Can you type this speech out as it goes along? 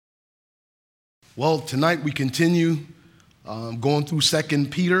Well, tonight we continue going through 2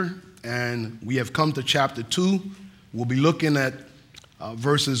 Peter, and we have come to chapter 2. We'll be looking at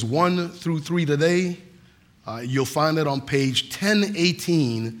verses 1 through 3 today. You'll find it on page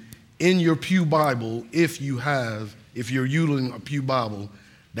 1018 in your Pew Bible if you're using a Pew Bible.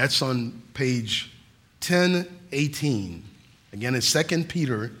 That's on page 1018. Again, it's 2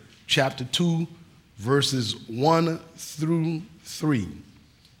 Peter chapter 2, verses 1 through 3.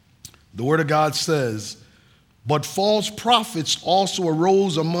 The Word of God says, "But false prophets also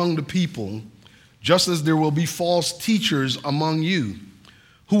arose among the people, just as there will be false teachers among you,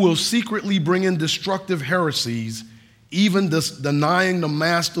 who will secretly bring in destructive heresies, even denying the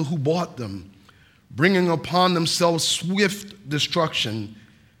master who bought them, bringing upon themselves swift destruction.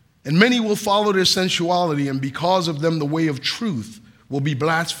 And many will follow their sensuality, and because of them the way of truth will be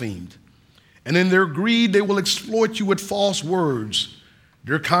blasphemed. And in their greed they will exploit you with false words.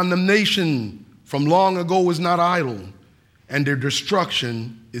 Their condemnation from long ago is not idle, and their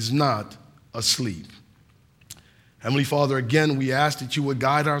destruction is not asleep." Heavenly Father, again, we ask that you would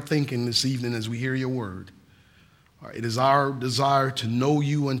guide our thinking this evening as we hear your word. It is our desire to know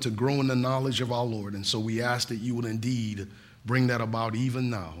you and to grow in the knowledge of our Lord, and so we ask that you would indeed bring that about even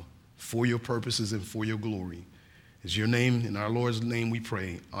now for your purposes and for your glory. It's your name, in our Lord's name we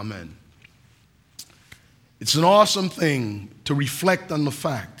pray. Amen. It's an awesome thing to reflect on the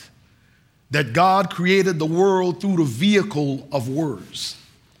fact that God created the world through the vehicle of words.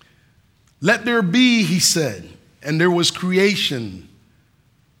 Let there be, he said, and there was creation.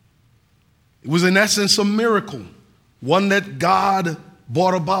 It was in essence a miracle, one that God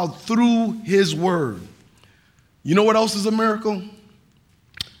brought about through his word. You know what else is a miracle?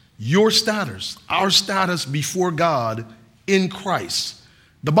 Your status, our status before God in Christ.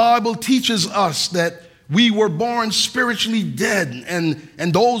 The Bible teaches us that we were born spiritually dead,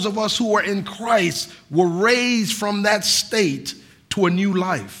 and those of us who are in Christ were raised from that state to a new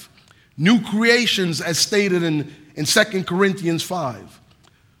life. New creations, as stated in 2 Corinthians 5.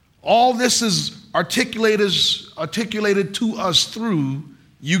 All this is articulated to us through,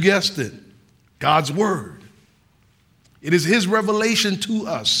 you guessed it, God's word. It is his revelation to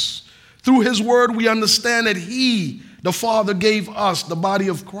us. Through his word, we understand that he, the Father, gave us, the body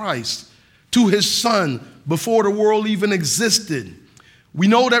of Christ, to his Son before the world even existed. We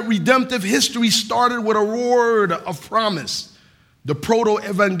know that redemptive history started with a word of promise. The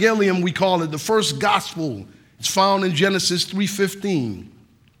proto-evangelium, we call it, the first gospel. It's found in Genesis 3:15.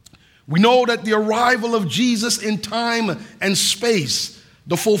 We know that the arrival of Jesus in time and space,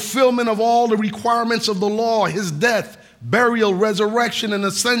 the fulfillment of all the requirements of the law, his death, burial, resurrection, and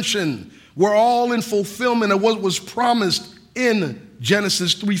ascension, were all in fulfillment of what was promised in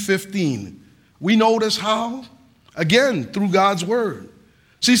Genesis 3:15. We know this how? Again, through God's word.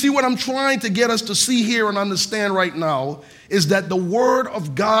 So you see, what I'm trying to get us to see here and understand right now is that the word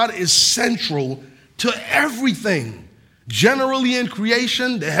of God is central to everything. Generally in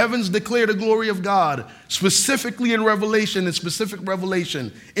creation, the heavens declare the glory of God. Specifically in Revelation, in specific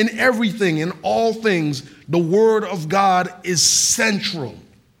revelation, in everything, in all things, the word of God is central.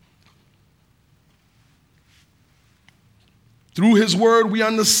 Through his word, we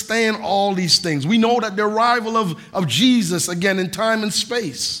understand all these things. We know that the arrival of Jesus, again, in time and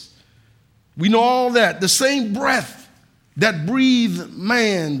space. We know all that. The same breath that breathed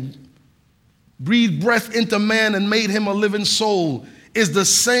breath into man and made him a living soul, is the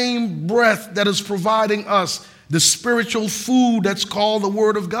same breath that is providing us the spiritual food that's called the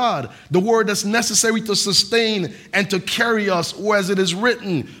word of God, the word that's necessary to sustain and to carry us, or as it is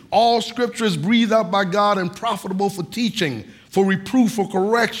written, all scripture is breathed out by God and profitable for teaching, for reproof, for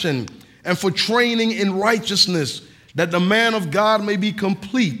correction, and for training in righteousness, that the man of God may be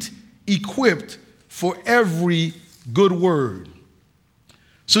complete, equipped for every good word.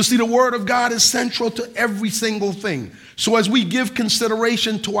 So see, the word of God is central to every single thing. So as we give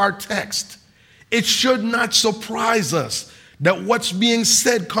consideration to our text, it should not surprise us that what's being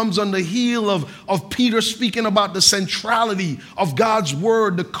said comes on the heel of Peter speaking about the centrality of God's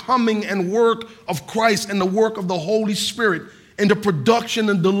word, the coming and work of Christ and the work of the Holy Spirit in the production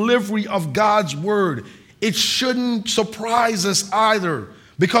and delivery of God's word. It shouldn't surprise us either,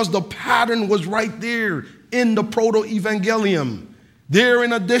 because the pattern was right there in the proto-evangelium. There,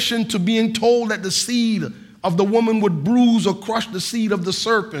 in addition to being told that the seed of the woman would bruise or crush the seed of the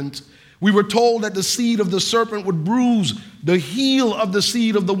serpent, we were told that the seed of the serpent would bruise the heel of the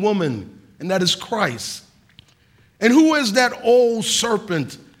seed of the woman, and that is Christ. And who is that old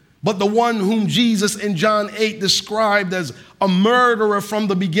serpent but the one whom Jesus in John 8 described as a murderer from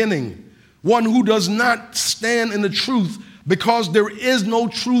the beginning, one who does not stand in the truth, because there is no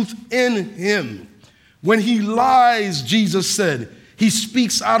truth in him. When he lies, Jesus said, he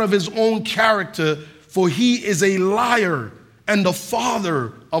speaks out of his own character, for he is a liar and the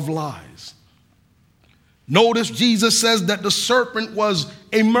father of lies. Notice Jesus says that the serpent was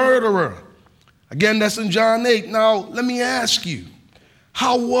a murderer. Again, that's in John 8. Now, let me ask you,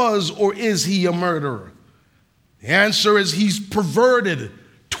 how was or is he a murderer? The answer is he's perverted,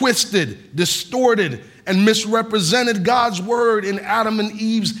 twisted, distorted, and misrepresented God's word in Adam and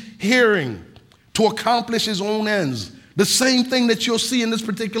Eve's hearing to accomplish his own ends. The same thing that you'll see in this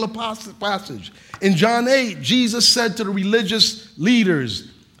particular passage. In John 8, Jesus said to the religious leaders,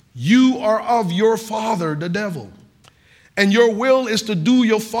 "You are of your father, the devil, and your will is to do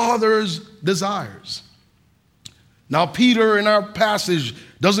your father's desires." Now, Peter in our passage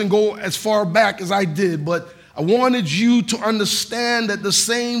doesn't go as far back as I did, but I wanted you to understand that the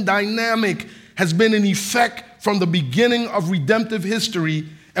same dynamic has been in effect from the beginning of redemptive history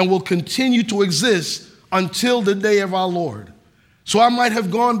and will continue to exist until the day of our Lord. So I might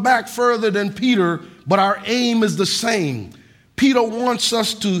have gone back further than Peter, but our aim is the same. Peter wants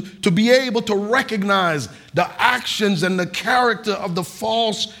us to be able to recognize the actions and the character of the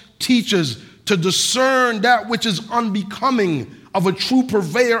false teachers, to discern that which is unbecoming of a true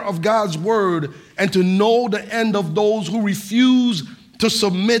purveyor of God's word, and to know the end of those who refuse to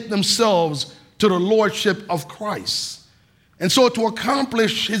submit themselves to the lordship of Christ. And so to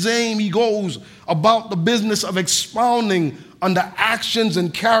accomplish his aim, he goes about the business of expounding on the actions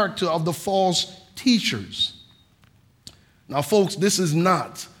and character of the false teachers. Now, folks, this is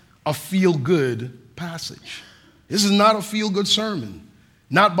not a feel-good passage. This is not a feel-good sermon,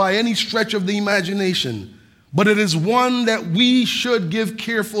 not by any stretch of the imagination, but it is one that we should give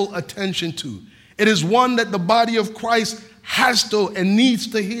careful attention to. It is one that the body of Christ has to and needs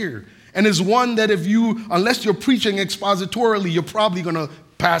to hear, and is one that unless you're preaching expositorily, you're probably going to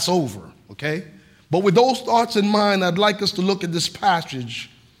pass over, okay? But with those thoughts in mind, I'd like us to look at this passage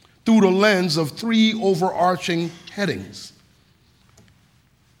through the lens of three overarching headings.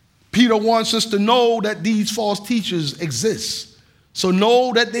 Peter wants us to know that these false teachers exist. So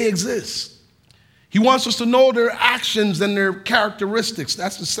know that they exist. He wants us to know their actions and their characteristics.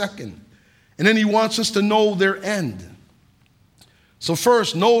 That's the second. And then he wants us to know their end. So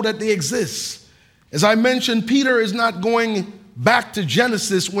first, know that they exist. As I mentioned, Peter is not going back to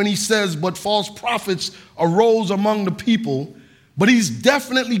Genesis when he says, "But false prophets arose among the people." But he's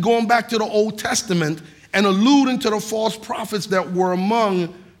definitely going back to the Old Testament and alluding to the false prophets that were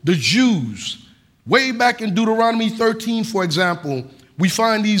among the Jews. Way back in Deuteronomy 13, for example, we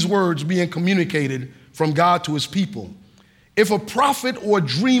find these words being communicated from God to his people. "If a prophet or a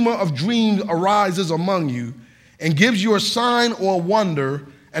dreamer of dreams arises among you and gives you a sign or a wonder,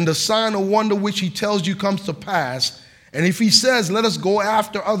 and the sign or wonder which he tells you comes to pass, and if he says, 'Let us go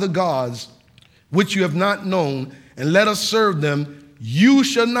after other gods, which you have not known, and let us serve them,' you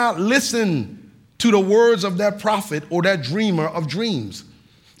shall not listen to the words of that prophet or that dreamer of dreams.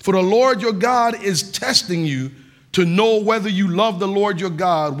 For the Lord your God is testing you to know whether you love the Lord your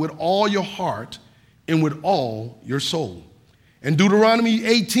God with all your heart and with all your soul." In Deuteronomy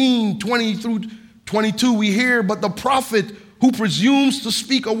 18, 20 through 22, we hear, "But the prophet who presumes to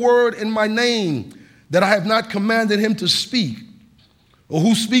speak a word in my name that I have not commanded him to speak, or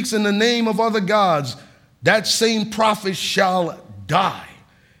who speaks in the name of other gods, that same prophet shall die.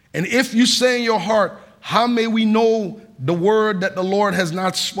 And if you say in your heart, 'How may we know the word that the Lord has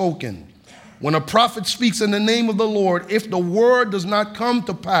not spoken?' When a prophet speaks in the name of the Lord, if the word does not come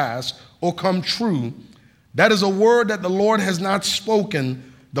to pass or come true, that is a word that the Lord has not spoken.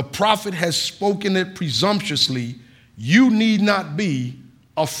 The prophet has spoken it presumptuously. You need not be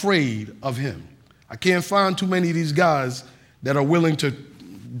afraid of him." I can't find too many of these guys that are willing to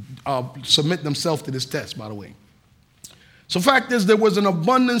submit themselves to this test, by the way. So fact is, there was an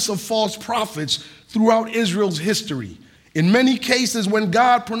abundance of false prophets throughout Israel's history. In many cases, when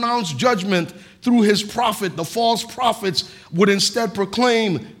God pronounced judgment through his prophet, the false prophets would instead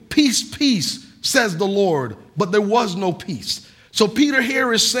proclaim, "Peace, peace, says the Lord," but there was no peace. So Peter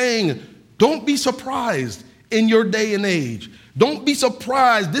here is saying, don't be surprised in your day and age. Don't be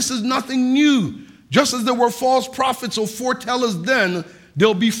surprised. This is nothing new. Just as there were false prophets or foretellers then,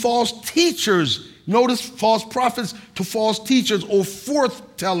 there'll be false teachers. Notice false prophets to false teachers or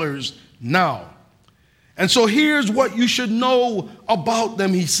foretellers now. And so here's what you should know about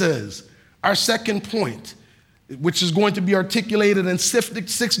them, he says. Our second point, which is going to be articulated in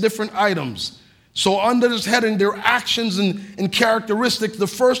 6 different items. So under this heading, their actions and characteristics, the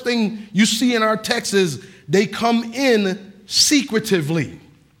first thing you see in our text is they come in secretively.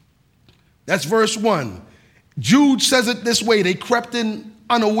 That's verse 1. Jude says it this way: they crept in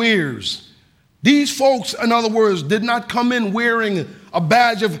unawares. These folks, in other words, did not come in wearing a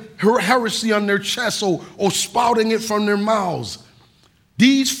badge of heresy on their chest or spouting it from their mouths.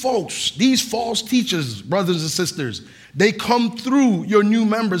 These folks, these false teachers, brothers and sisters, they come through your new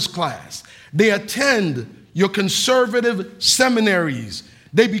members class. They attend your conservative seminaries.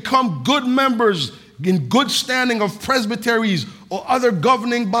 They become good members in good standing of presbyteries or other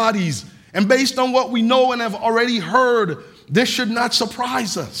governing bodies. And based on what we know and have already heard, this should not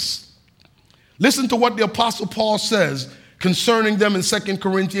surprise us. Listen to what the Apostle Paul says concerning them in 2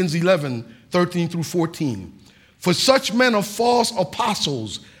 Corinthians 11, 13 through 14. For such men are false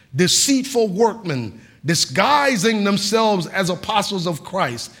apostles, deceitful workmen, disguising themselves as apostles of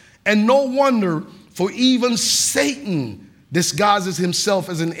Christ. And no wonder, for even Satan disguises himself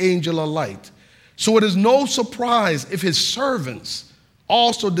as an angel of light. So it is no surprise if his servants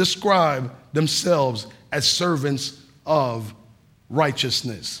also describe themselves as servants of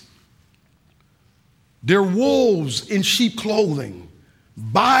righteousness. They're wolves in sheep clothing,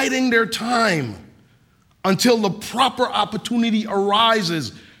 biding their time until the proper opportunity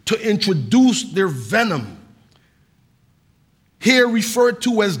arises to introduce their venom, here referred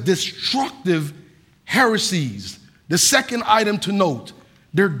to as destructive heresies. The second item to note,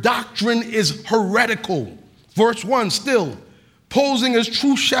 their doctrine is heretical. Verse 1, still, posing as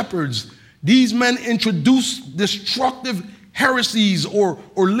true shepherds, these men introduce destructive heresies, or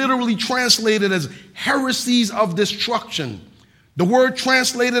literally translated as heresies of destruction. The word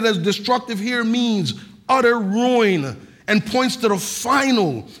translated as destructive here means utter ruin and points to the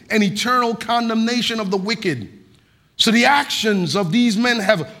final and eternal condemnation of the wicked. So the actions of these men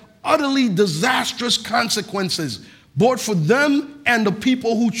have utterly disastrous consequences, both for them and the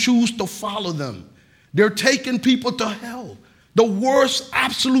people who choose to follow them. They're taking people to hell, the worst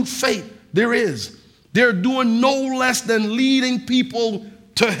absolute fate there is. They're doing no less than leading people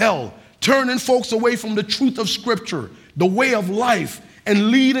to hell, turning folks away from the truth of Scripture, the way of life,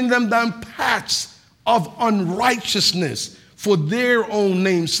 and leading them down paths of unrighteousness for their own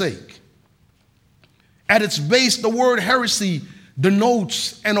name's sake. At its base, the word heresy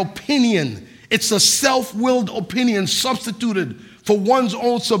denotes an opinion. It's a self-willed opinion substituted for one's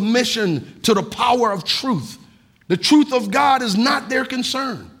own submission to the power of truth. The truth of God is not their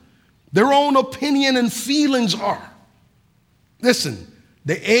concern. Their own opinion and feelings are. Listen,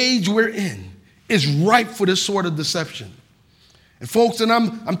 the age we're in is ripe for this sort of deception. And folks, and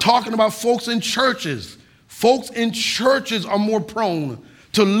I'm talking about folks in churches. Folks in churches are more prone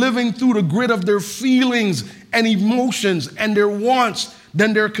to living through the grit of their feelings and emotions and their wants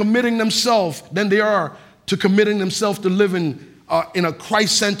than they are to committing themselves to living in a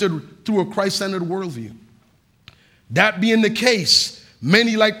Christ-centered, through a Christ-centered worldview. That being the case,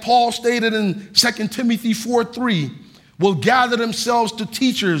 many, like Paul stated in 2 Timothy 4:3, will gather themselves to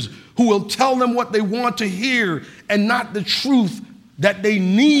teachers who will tell them what they want to hear and not the truth that they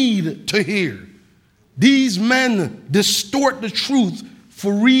need to hear. These men distort the truth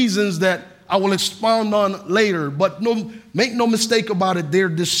for reasons that I will expound on later, but make no mistake about it, they're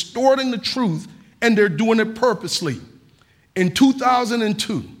distorting the truth and they're doing it purposely. In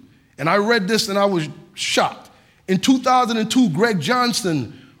 2002, and I read this and I was shocked. In 2002, Greg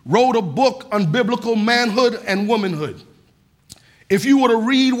Johnson wrote a book on biblical manhood and womanhood. If you were to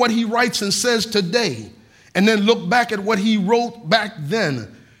read what he writes and says today, and then look back at what he wrote back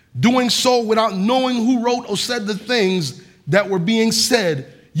then, doing so without knowing who wrote or said the things that were being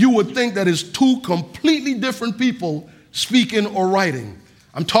said, you would think that it's two completely different people speaking or writing.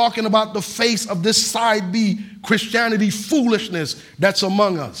 I'm talking about the face of this side B Christianity foolishness that's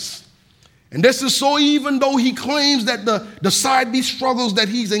among us. And this is so even though he claims that the side B struggles that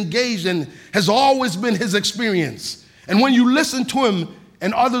he's engaged in has always been his experience. And when you listen to him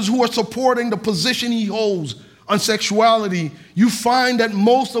and others who are supporting the position he holds on sexuality, you find that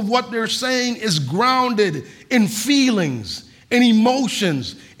most of what they're saying is grounded in feelings, in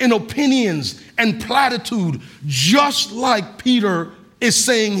emotions, in opinions, and platitude, just like Peter is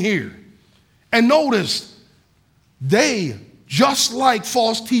saying here. And notice, they, just like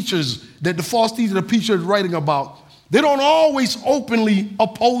false teachers, that the false teacher that Peter is writing about, they don't always openly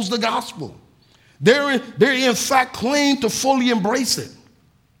oppose the gospel. They in fact claim to fully embrace it.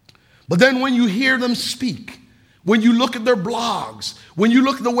 But then when you hear them speak, when you look at their blogs, when you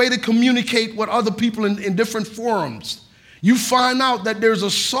look at the way they communicate with other people in different forums, you find out that there's a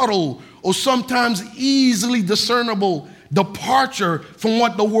subtle or sometimes easily discernible departure from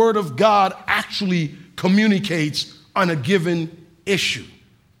what the Word of God actually communicates on a given issue.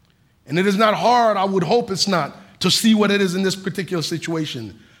 And it is not hard, I would hope it's not, to see what it is in this particular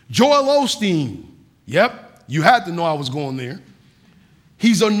situation. Joel Osteen, yep, You had to know I was going there.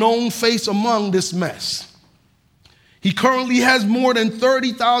 He's a known face among this mess. He currently has more than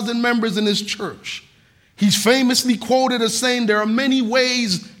 30,000 members in his church. He's famously quoted as saying there are many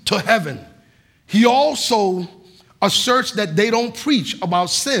ways to heaven. He also asserts that they don't preach about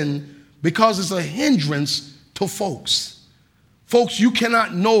sin because it's a hindrance to folks. Folks, you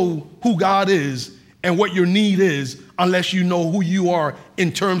cannot know who God is and what your need is unless you know who you are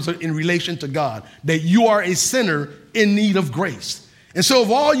in relation to God, that you are a sinner in need of grace. And so if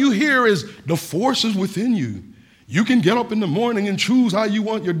all you hear is the force is within you, you can get up in the morning and choose how you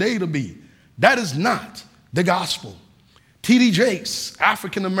want your day to be. That is not the gospel. T.D. Jakes,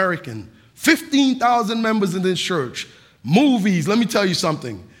 African American, 15,000 members in this church, movies. Let me tell you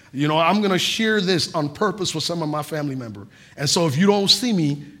something. I'm going to share this on purpose for some of my family members. And so if you don't see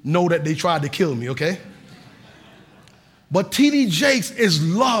me, know that they tried to kill me, okay? But T.D. Jakes is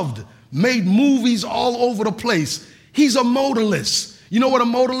loved, made movies all over the place. He's a modalist. You know what a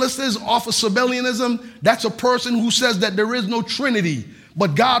modalist is? Off of Sabellianism? That's a person who says that there is no Trinity,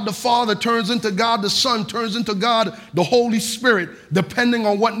 but God the Father turns into God the Son, turns into God the Holy Spirit, depending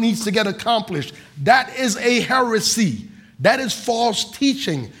on what needs to get accomplished. That is a heresy. That is false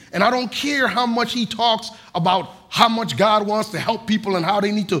teaching. And I don't care how much he talks about how much God wants to help people and how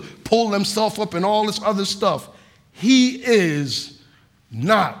they need to pull themselves up and all this other stuff. He is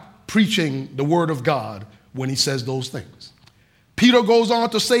not preaching the word of God when he says those things. Peter goes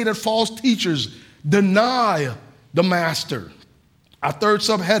on to say that false teachers deny the master. Our third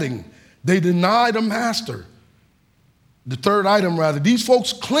subheading, they deny the master. The third item, rather, these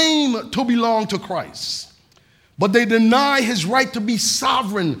folks claim to belong to Christ, but they deny his right to be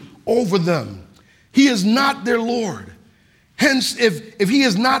sovereign over them. He is not their Lord. Hence, if he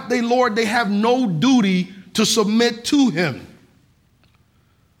is not their Lord, they have no duty to submit to him.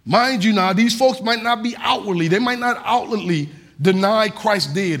 Mind you now, these folks might not be outwardly, they might not outwardly deny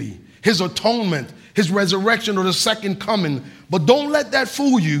Christ's deity, his atonement, his resurrection, or the second coming. But don't let that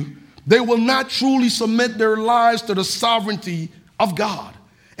fool you. They will not truly submit their lives to the sovereignty of God.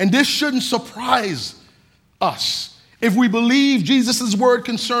 And this shouldn't surprise us if we believe Jesus' word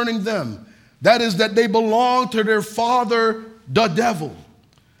concerning them. That is, that they belong to their father, the devil.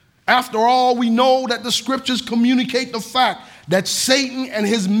 After all, we know that the scriptures communicate the fact that Satan and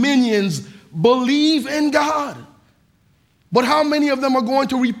his minions believe in God. But how many of them are going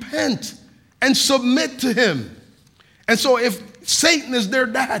to repent and submit to him? And so if Satan is their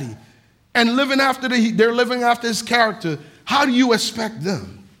daddy and they're living after his character, how do you expect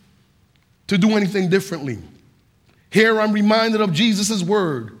them to do anything differently? Here I'm reminded of Jesus'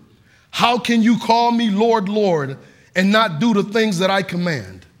 word. How can you call me Lord, Lord, and not do the things that I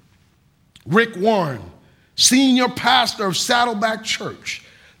command? Rick Warren, senior pastor of Saddleback Church,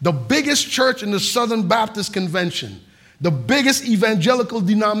 the biggest church in the Southern Baptist Convention, the biggest evangelical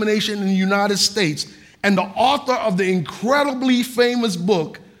denomination in the United States, and the author of the incredibly famous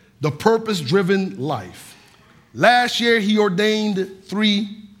book, The Purpose-Driven Life. Last year, he ordained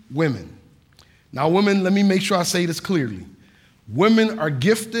 3 women. Now, women, let me make sure I say this clearly. Women are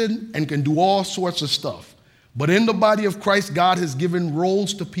gifted and can do all sorts of stuff. But in the body of Christ, God has given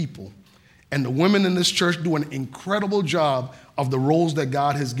roles to people. And the women in this church do an incredible job of the roles that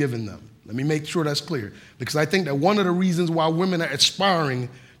God has given them. Let me make sure that's clear, because I think that one of the reasons why women are aspiring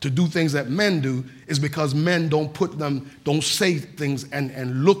to do things that men do is because men don't say things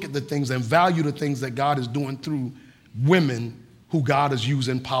and look at the things and value the things that God is doing through women who God is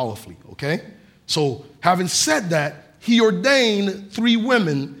using powerfully, okay? So having said that, he ordained 3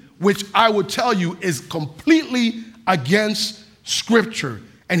 women, which I would tell you is completely against Scripture.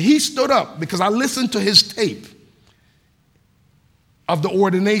 And he stood up, because I listened to his tape of the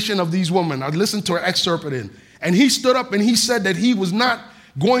ordination of these women. I listened to an excerpt of it. And he stood up and he said that he was not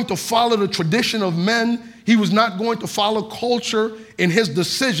going to follow the tradition of men. He was not going to follow culture in his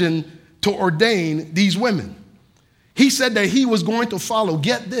decision to ordain these women. He said that he was going to follow,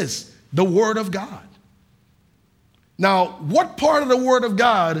 get this, the Word of God. Now, what part of the Word of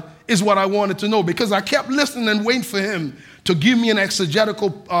God is what I wanted to know, because I kept listening and waiting for him to give me an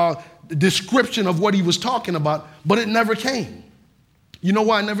exegetical description of what he was talking about, but it never came. You know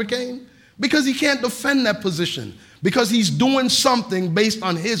why it never came? Because he can't defend that position, because he's doing something based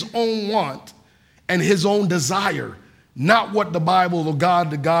on his own want and his own desire, not what the Bible or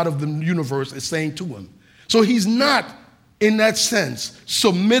God, the God of the universe, is saying to him. So he's not, in that sense,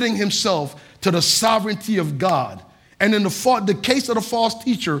 submitting himself to the sovereignty of God. And in the case of the false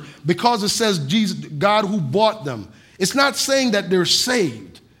teacher, because it says Jesus, God who bought them, it's not saying that they're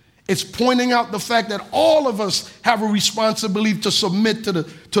saved. It's pointing out the fact that all of us have a responsibility to submit to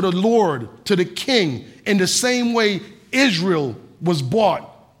the Lord, to the King, in the same way Israel was bought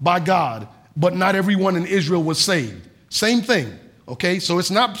by God, but not everyone in Israel was saved. Same thing, okay? So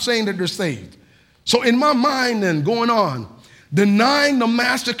it's not saying that they're saved. So in my mind then, going on, denying the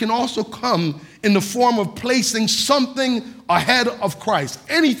master can also come in the form of placing something ahead of Christ.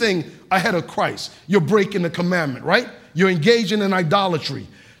 Anything ahead of Christ. You're breaking the commandment, right? You're engaging in idolatry.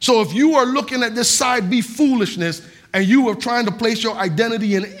 So if you are looking at this side B foolishness and you are trying to place your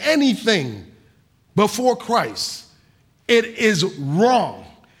identity in anything before Christ, it is wrong.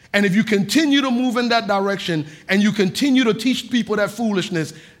 And if you continue to move in that direction and you continue to teach people that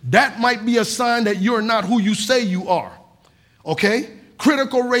foolishness, that might be a sign that you're not who you say you are. Okay?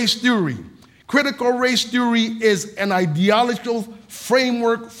 Critical race theory. Critical race theory is an ideological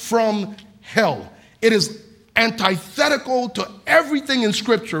framework from hell. It is antithetical to everything in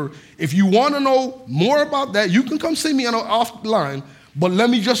Scripture. If you want to know more about that, you can come see me offline. But let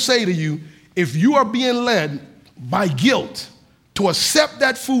me just say to you, if you are being led by guilt to accept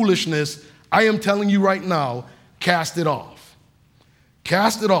that foolishness, I am telling you right now, cast it off.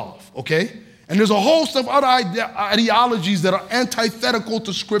 Cast it off, okay? And there's a host of other ideologies that are antithetical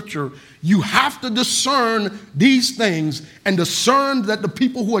to Scripture. You have to discern these things and discern that the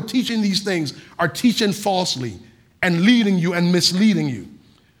people who are teaching these things are teaching falsely and leading you and misleading you.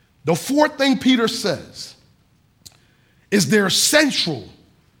 The fourth thing Peter says is they're central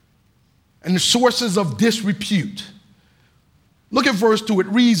and the sources of disrepute. Look at verse 2. It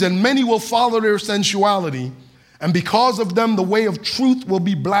reads, "And many will follow their sensuality, and because of them the way of truth will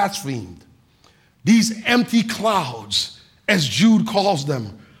be blasphemed. These empty clouds, as Jude calls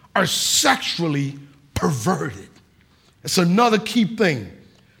them, are sexually perverted." It's another key thing.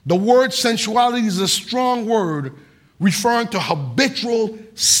 The word sensuality is a strong word referring to habitual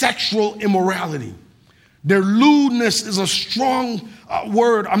sexual immorality. Their lewdness is a strong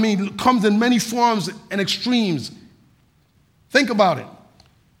word. It comes in many forms and extremes. Think about it.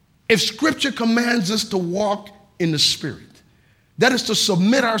 If Scripture commands us to walk in the Spirit, that is to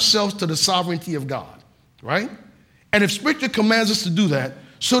submit ourselves to the sovereignty of God, right? And if Scripture commands us to do that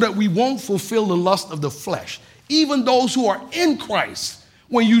so that we won't fulfill the lust of the flesh, even those who are in Christ,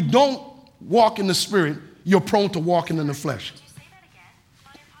 when you don't walk in the Spirit, you're prone to walking in the flesh. Could you say that again?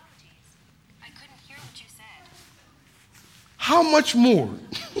 My apologies. I couldn't hear what you said. How much more,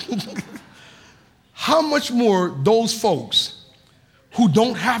 how much more those folks who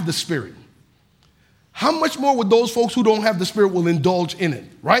don't have the Spirit, how much more would those folks who don't have the Spirit will indulge in it,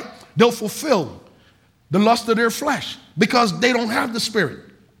 right? They'll fulfill the lust of their flesh because they don't have the Spirit.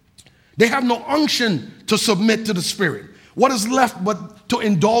 They have no unction to submit to the Spirit. What is left but to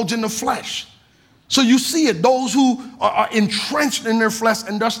indulge in the flesh? So you see it, those who are entrenched in their flesh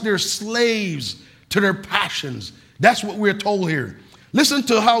and thus they're slaves to their passions. That's what we're told here. Listen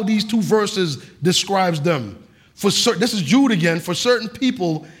to how these two verses describes them. This is Jude again. For certain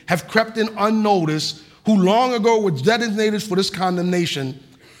people have crept in unnoticed, who long ago were designated for this condemnation.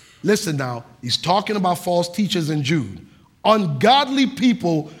 Listen now, he's talking about false teachers in Jude. Ungodly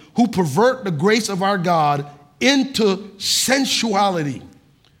people who pervert the grace of our God into sensuality.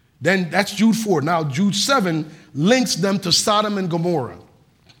 Then that's Jude 4. Now Jude 7 links them to Sodom and Gomorrah.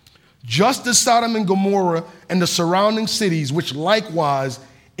 Just as Sodom and Gomorrah and the surrounding cities, which likewise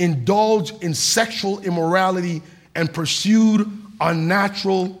indulged in sexual immorality and pursued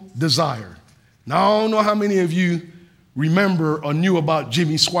unnatural desire. Now, I don't know how many of you remember or knew about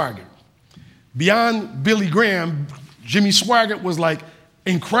Jimmy Swaggart. Beyond Billy Graham, Jimmy Swaggart was like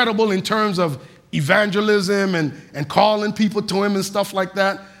incredible in terms of evangelism and calling people to him and stuff like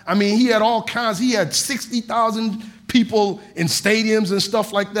that. He had all kinds. He had 60,000 people in stadiums and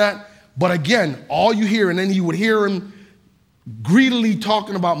stuff like that. But again, all you hear, and then you would hear him greedily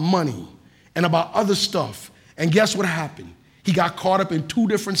talking about money and about other stuff. And guess what happened? He got caught up in two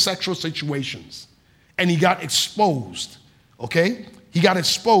different sexual situations. And he got exposed, okay? He got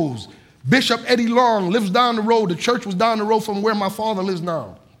exposed. Bishop Eddie Long lives down the road. The church was down the road from where my father lives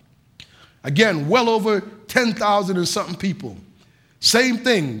now. Again, well over 10,000 and something people. Same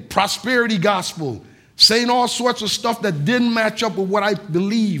thing, prosperity gospel, saying all sorts of stuff that didn't match up with what I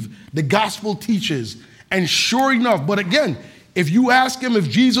believe the gospel teaches. And sure enough, but again, if you ask him if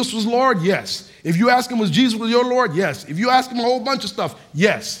Jesus was Lord, yes. If you ask him was Jesus was your Lord, yes. If you ask him a whole bunch of stuff,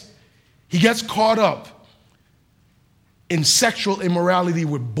 yes. He gets caught up in sexual immorality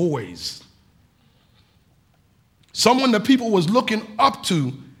with boys. Someone that people was looking up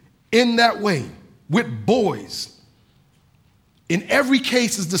to in that way, with boys. In every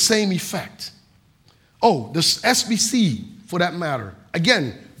case, it's the same effect. Oh, the SBC, for that matter.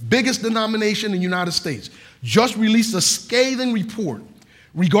 Again, biggest denomination in the United States, just released a scathing report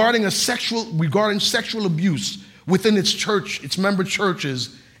regarding sexual abuse within its church, its member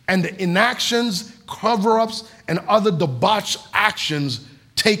churches, and the inactions, cover-ups, and other debauched actions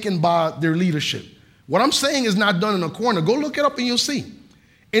taken by their leadership. What I'm saying is not done in a corner. Go look it up and you'll see.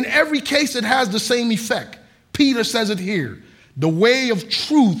 In every case, it has the same effect. Peter says it here. The way of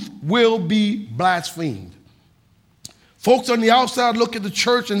truth will be blasphemed. Folks on the outside look at the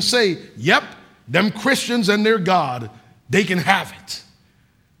church and say, yep, them Christians and their God, they can have it.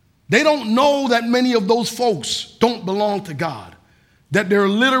 They don't know that many of those folks don't belong to God, that they're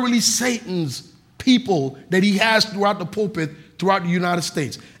literally Satan's people that he has throughout the pulpit, throughout the United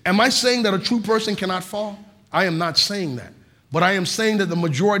States. Am I saying that a true person cannot fall? I am not saying that. But I am saying that the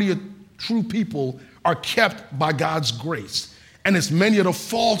majority of true people are kept by God's grace. And it's many of the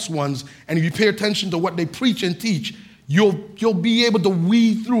false ones, and if you pay attention to what they preach and teach, you'll be able to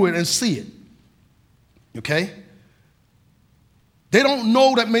weed through it and see it. Okay? They don't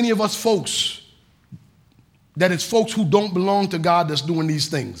know that many of us folks, that it's folks who don't belong to God that's doing these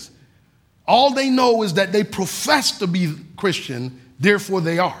things. All they know is that they profess to be Christian, therefore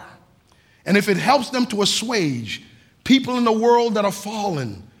they are. And if it helps them to assuage people in the world that are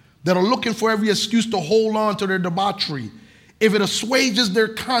fallen, that are looking for every excuse to hold on to their debauchery, if it assuages their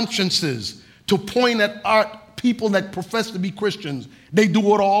consciences to point at people that profess to be Christians, they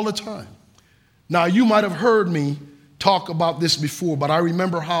do it all the time. Now, you might have heard me talk about this before, but I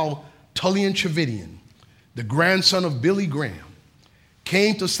remember how Tullian Tchividjian, the grandson of Billy Graham,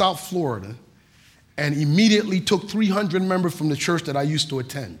 came to South Florida and immediately took 300 members from the church that I used to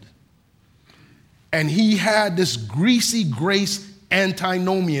attend. And he had this greasy grace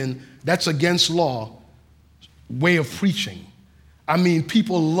antinomian, that's against law, way of preaching. I mean,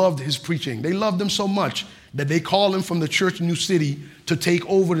 people loved his preaching. They loved him so much that they called him from the church in New City to take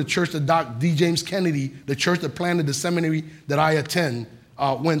over the church that Dr. D. James Kennedy, the church that planted the seminary that I attend,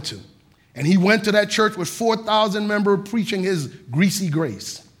 went to. And he went to that church with 4,000 members preaching his greasy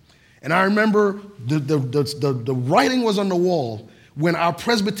grace. And I remember the writing was on the wall when our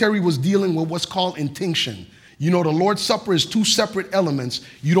presbytery was dealing with what's called intinction. You know, the Lord's Supper is two separate elements.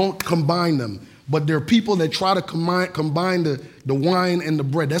 You don't combine them. But there are people that try to combine the wine and the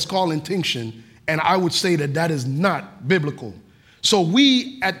bread. That's called intinction. And I would say that that is not biblical. So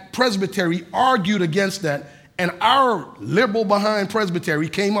we at Presbytery argued against that. And our liberal behind Presbytery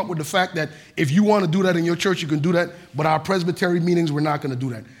came up with the fact that if you want to do that in your church, you can do that. But our Presbytery meetings, we're not going to do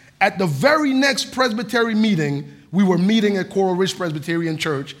that. At the very next Presbytery meeting, we were meeting at Coral Ridge Presbyterian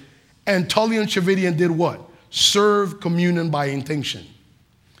Church. And Tullian Tchividjian did what? Serve communion by intinction.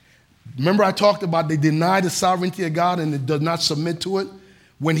 Remember I talked about they deny the sovereignty of God and they did not submit to it?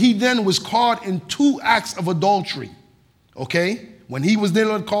 When he then was caught in 2 acts of adultery, okay? When he was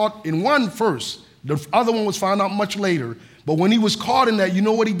then caught in one first, the other one was found out much later. But when he was caught in that, you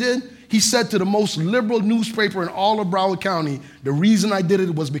know what he did? He said to the most liberal newspaper in all of Broward County, the reason I did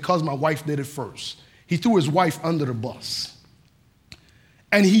it was because my wife did it first. He threw his wife under the bus.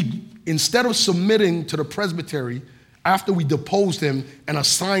 And he, instead of submitting to the presbytery, after we deposed him and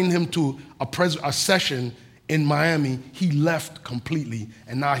assigned him to a session in Miami, he left completely,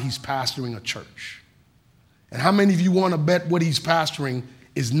 and now he's pastoring a church. And how many of you want to bet what he's pastoring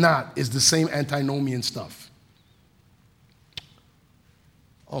is the same antinomian stuff?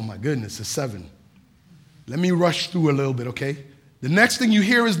 Oh my goodness, it's 7. Let me rush through a little bit, okay? The next thing you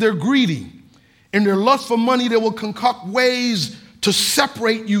hear is they're greedy. In their lust for money, they will concoct ways to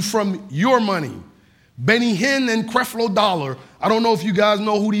separate you from your money. Benny Hinn and Creflo Dollar. I don't know if you guys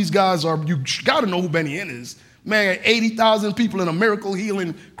know who these guys are. You got to know who Benny Hinn is. Man, 80,000 people in a miracle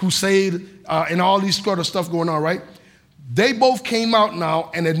healing crusade and all these sort of stuff going on, right? They both came out now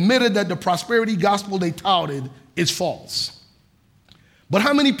and admitted that the prosperity gospel they touted is false. But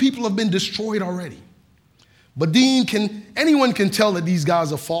how many people have been destroyed already? But Dean, anyone can tell that these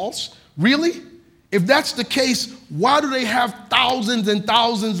guys are false? Really? If that's the case, why do they have thousands and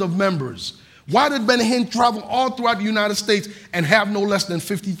thousands of members? Why did Benny Hinn travel all throughout the United States and have no less than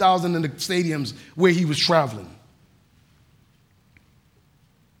 50,000 in the stadiums where he was traveling?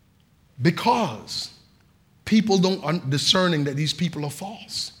 Because people don't discerning that these people are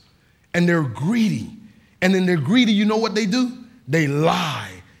false. And they're greedy. And in their greedy, you know what they do? They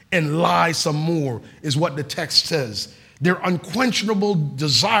lie and lie some more, is what the text says. Their unquenchable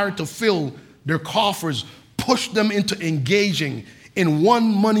desire to fill their coffers push them into engaging in one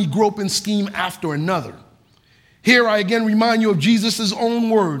money-groping scheme after another. Here I again remind you of Jesus' own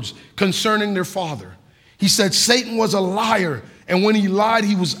words concerning their father. He said Satan was a liar, and when he lied,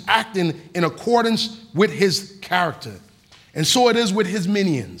 he was acting in accordance with his character. And so it is with his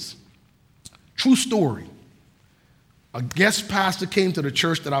minions. True story. A guest pastor came to the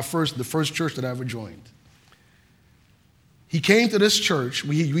church the first church that I ever joined. He came to this church.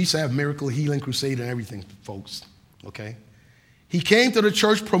 We used to have Miracle Healing Crusade and everything, folks, okay? He came to the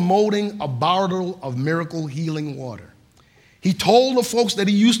church promoting a bottle of miracle healing water. He told the folks that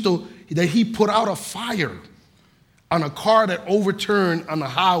he put out a fire on a car that overturned on the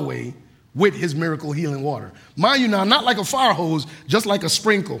highway with his miracle healing water. Mind you now, not like a fire hose, just like a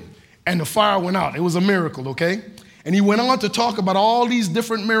sprinkle. And the fire went out. It was a miracle, okay? And he went on to talk about all these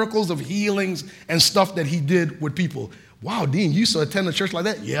different miracles of healings and stuff that he did with people. Wow, Dean, you used to attend a church like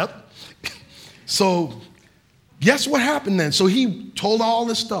that? Yep. So guess what happened then? So he told all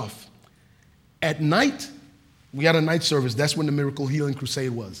this stuff. At night, we had a night service. That's when the Miracle Healing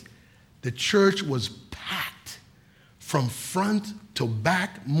Crusade was. The church was packed from front to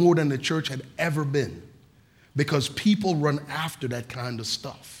back more than the church had ever been, because people run after that kind of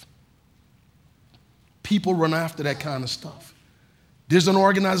stuff. People run after that kind of stuff. There's an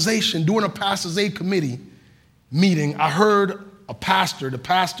organization doing a Pastor's Aid Committee meeting. I heard the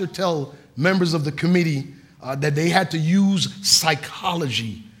pastor tell members of the committee that they had to use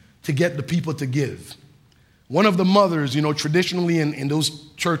psychology to get the people to give. One of the mothers, traditionally in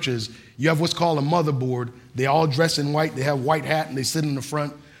those churches, you have what's called a motherboard. They all dress in white. They have white hat and they sit in the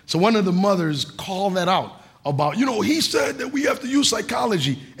front. So one of the mothers called that out about, he said that we have to use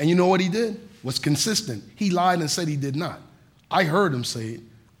psychology. And you know what he did? Was consistent. He lied and said he did not. I heard him say it.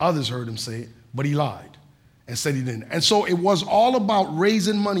 Others heard him say it, but he lied and said he didn't. And so it was all about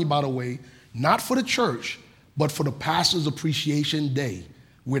raising money, by the way, not for the church, but for the Pastor's Appreciation Day,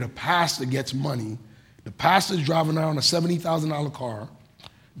 where the pastor gets money. The pastor's driving around a $70,000 car.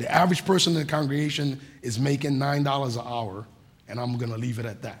 The average person in the congregation is making $9 an hour, and I'm going to leave it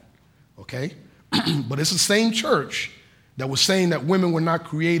at that, okay? But it's the same church that was saying that women were not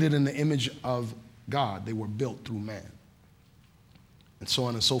created in the image of God. They were built through man, and so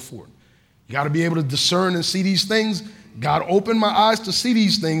on and so forth. You got to be able to discern and see these things. God opened my eyes to see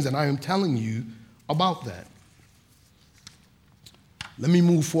these things, and I am telling you about that. Let me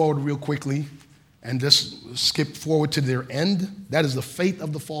move forward real quickly and just skip forward to their end. That is the fate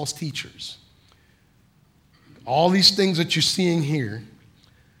of the false teachers. All these things that you're seeing here,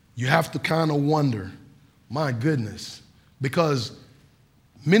 you have to kind of wonder, my goodness, because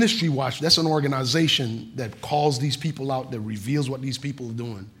Ministry Watch, that's an organization that calls these people out, that reveals what these people are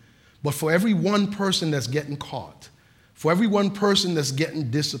doing. But for every one person that's getting caught, for every one person that's getting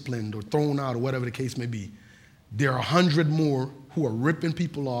disciplined or thrown out or whatever the case may be, there are 100 more who are ripping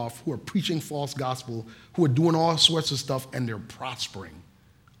people off, who are preaching false gospel, who are doing all sorts of stuff, and they're prospering.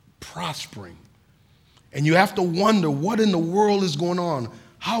 And you have to wonder what in the world is going on.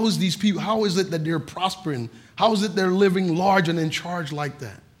 How is it that they're prospering? How is it they're living large and in charge like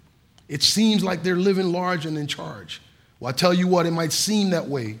that? It seems like they're living large and in charge. Well, I tell you what, it might seem that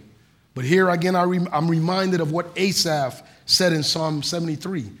way. But here again, I'm reminded of what Asaph said in Psalm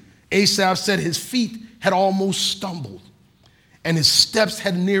 73. Asaph said his feet had almost stumbled, and his steps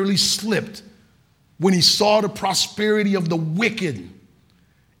had nearly slipped when he saw the prosperity of the wicked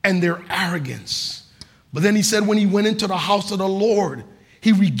and their arrogance. But then he said when he went into the house of the Lord,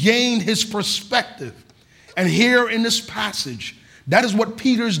 he regained his perspective. And here in this passage, that is what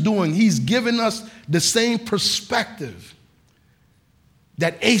Peter's doing. He's given us the same perspective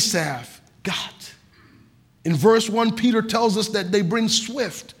that Asaph got. In verse 1, Peter tells us that they bring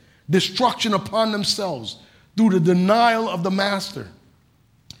swift destruction upon themselves through the denial of the master.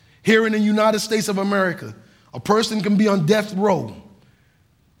 Here in the United States of America, a person can be on death row,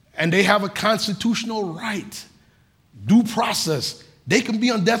 and they have a constitutional right, due process. They can be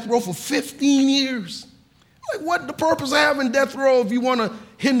on death row for 15 years. Like, what the purpose of having death row if you want to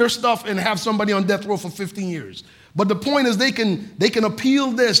hinder stuff and have somebody on death row for 15 years? But the point is they can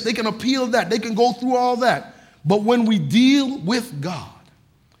appeal this, they can appeal that, they can go through all that. But when we deal with God,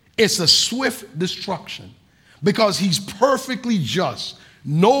 it's a swift destruction, because he's perfectly just,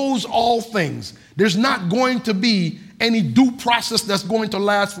 knows all things. There's not going to be any due process that's going to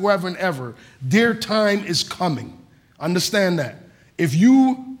last forever and ever. Their time is coming. Understand that. If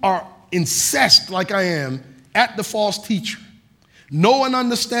you are incensed like I am at the false teacher, know and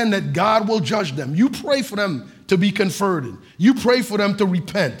understand that God will judge them. You pray for them to be converted. You pray for them to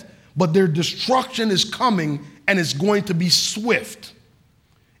repent. But their destruction is coming, and it's going to be swift.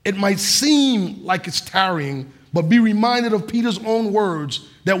 It might seem like it's tarrying, but be reminded of Peter's own words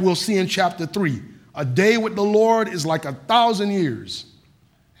that we'll see in chapter 3. A day with the Lord is like 1,000 years.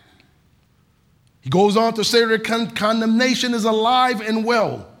 He goes on to say that condemnation is alive and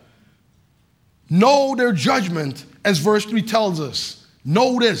well. Know their judgment, as verse 3 tells us.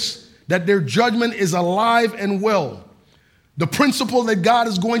 Know this, that their judgment is alive and well. The principle that God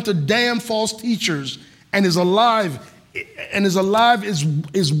is going to damn false teachers and is alive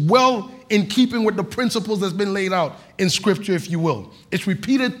is well in keeping with the principles that's been laid out in Scripture, if you will. It's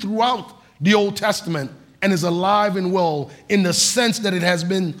repeated throughout the Old Testament and is alive and well in the sense that it hasn't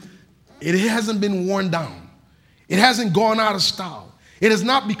been worn down. It hasn't gone out of style. It has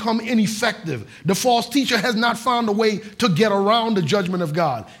not become ineffective. The false teacher has not found a way to get around the judgment of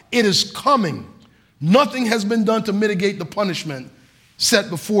God. It is coming. Nothing has been done to mitigate the punishment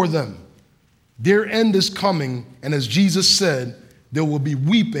set before them. Their end is coming, and as Jesus said, there will be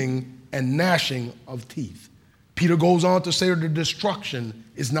weeping and gnashing of teeth. Peter goes on to say that the destruction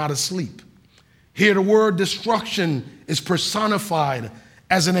is not asleep. Here the word destruction is personified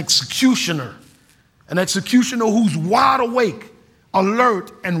as an executioner who's wide awake,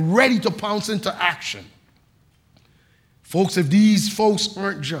 alert, and ready to pounce into action. Folks, if these folks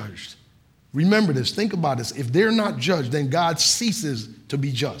aren't judged, remember this, think about this. If they're not judged, then God ceases to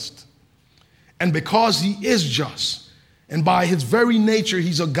be just. And because he is just, and by his very nature,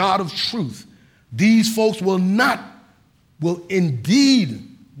 he's a God of truth, these folks will indeed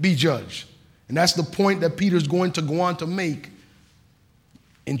be judged. And that's the point that Peter's going to go on to make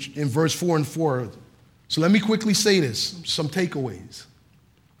in verse 4 and 4. So let me quickly say this, some takeaways.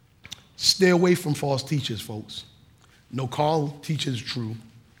 Stay away from false teachers, folks. No, Carl teaches true.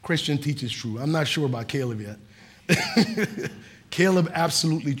 Christian teaches true. I'm not sure about Caleb yet. Caleb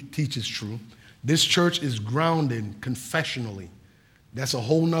absolutely teaches true. This church is grounded confessionally. That's a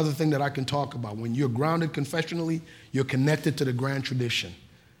whole nother thing that I can talk about. When you're grounded confessionally, you're connected to the grand tradition.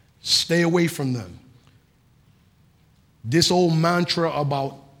 Stay away from them. This old mantra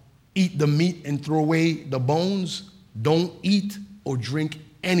about eat the meat and throw away the bones, don't eat or drink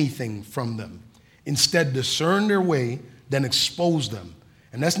anything from them. Instead, discern their way, then expose them.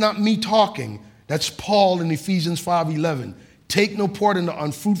 And that's not me talking. That's Paul in Ephesians 5:11. Take no part in the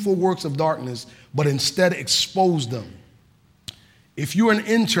unfruitful works of darkness, but instead expose them. If you're an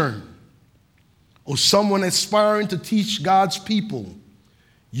intern or someone aspiring to teach God's people,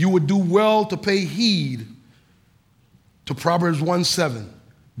 you would do well to pay heed to Proverbs 1:7.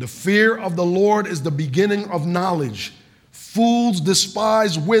 The fear of the Lord is the beginning of knowledge. Fools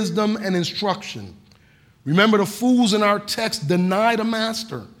despise wisdom and instruction. Remember, the fools in our text deny the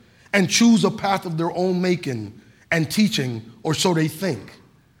master and choose a path of their own making and teaching, or so they think.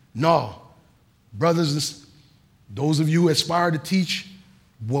 No, brothers, those of you who aspire to teach,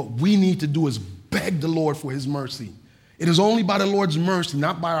 what we need to do is beg the Lord for his mercy. It is only by the Lord's mercy,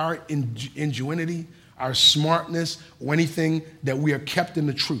 not by our ingenuity, our smartness, or anything, that we are kept in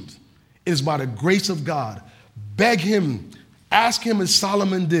the truth. It is by the grace of God. Beg him, ask him as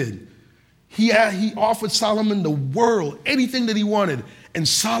Solomon did. He offered Solomon the world, anything that he wanted. And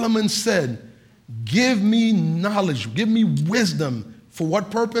Solomon said, give me knowledge, give me wisdom. For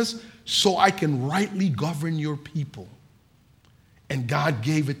what purpose? So I can rightly govern your people. And God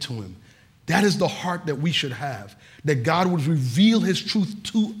gave it to him. That is the heart that we should have, that God would reveal his truth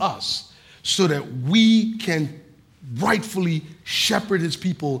to us so that we can rightfully shepherd his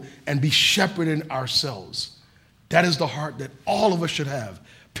people and be shepherded ourselves. That is the heart that all of us should have.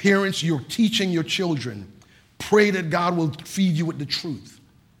 Parents, you're teaching your children. Pray that God will feed you with the truth.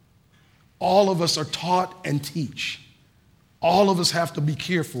 All of us are taught and teach. All of us have to be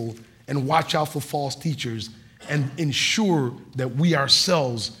careful and watch out for false teachers and ensure that we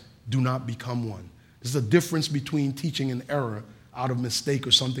ourselves do not become one. There's a difference between teaching in error out of mistake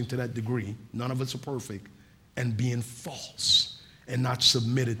or something to that degree. None of us are perfect. And being false and not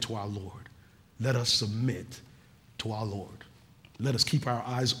submitted to our Lord. Let us submit to our Lord. Let us keep our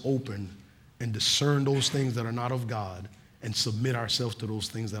eyes open and discern those things that are not of God and submit ourselves to those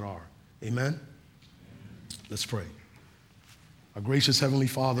things that are. Amen? Let's pray. Our gracious Heavenly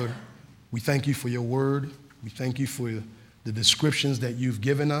Father, we thank you for your word. We thank you for the descriptions that you've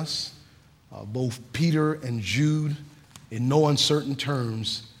given us. Both Peter and Jude, in no uncertain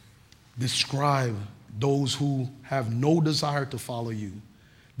terms, describe those who have no desire to follow you.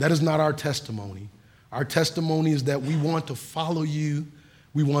 That is not our testimony. Our testimony is that we want to follow you.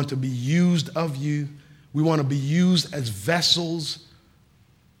 We want to be used of you. We want to be used as vessels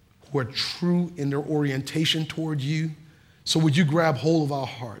who are true in their orientation toward you. So would you grab hold of our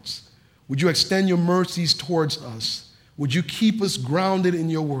hearts? Would you extend your mercies towards us? Would you keep us grounded in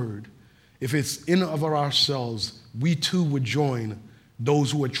your word? If it's in of ourselves, we too would join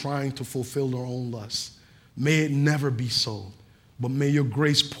those who are trying to fulfill their own lusts. May it never be so, but may your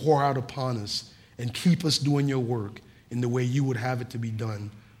grace pour out upon us and keep us doing your work in the way you would have it to be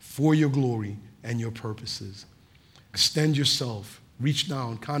done for your glory and your purposes. Extend yourself, reach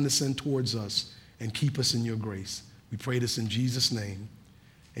down, condescend towards us, and keep us in your grace. We pray this in Jesus' name.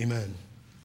 Amen.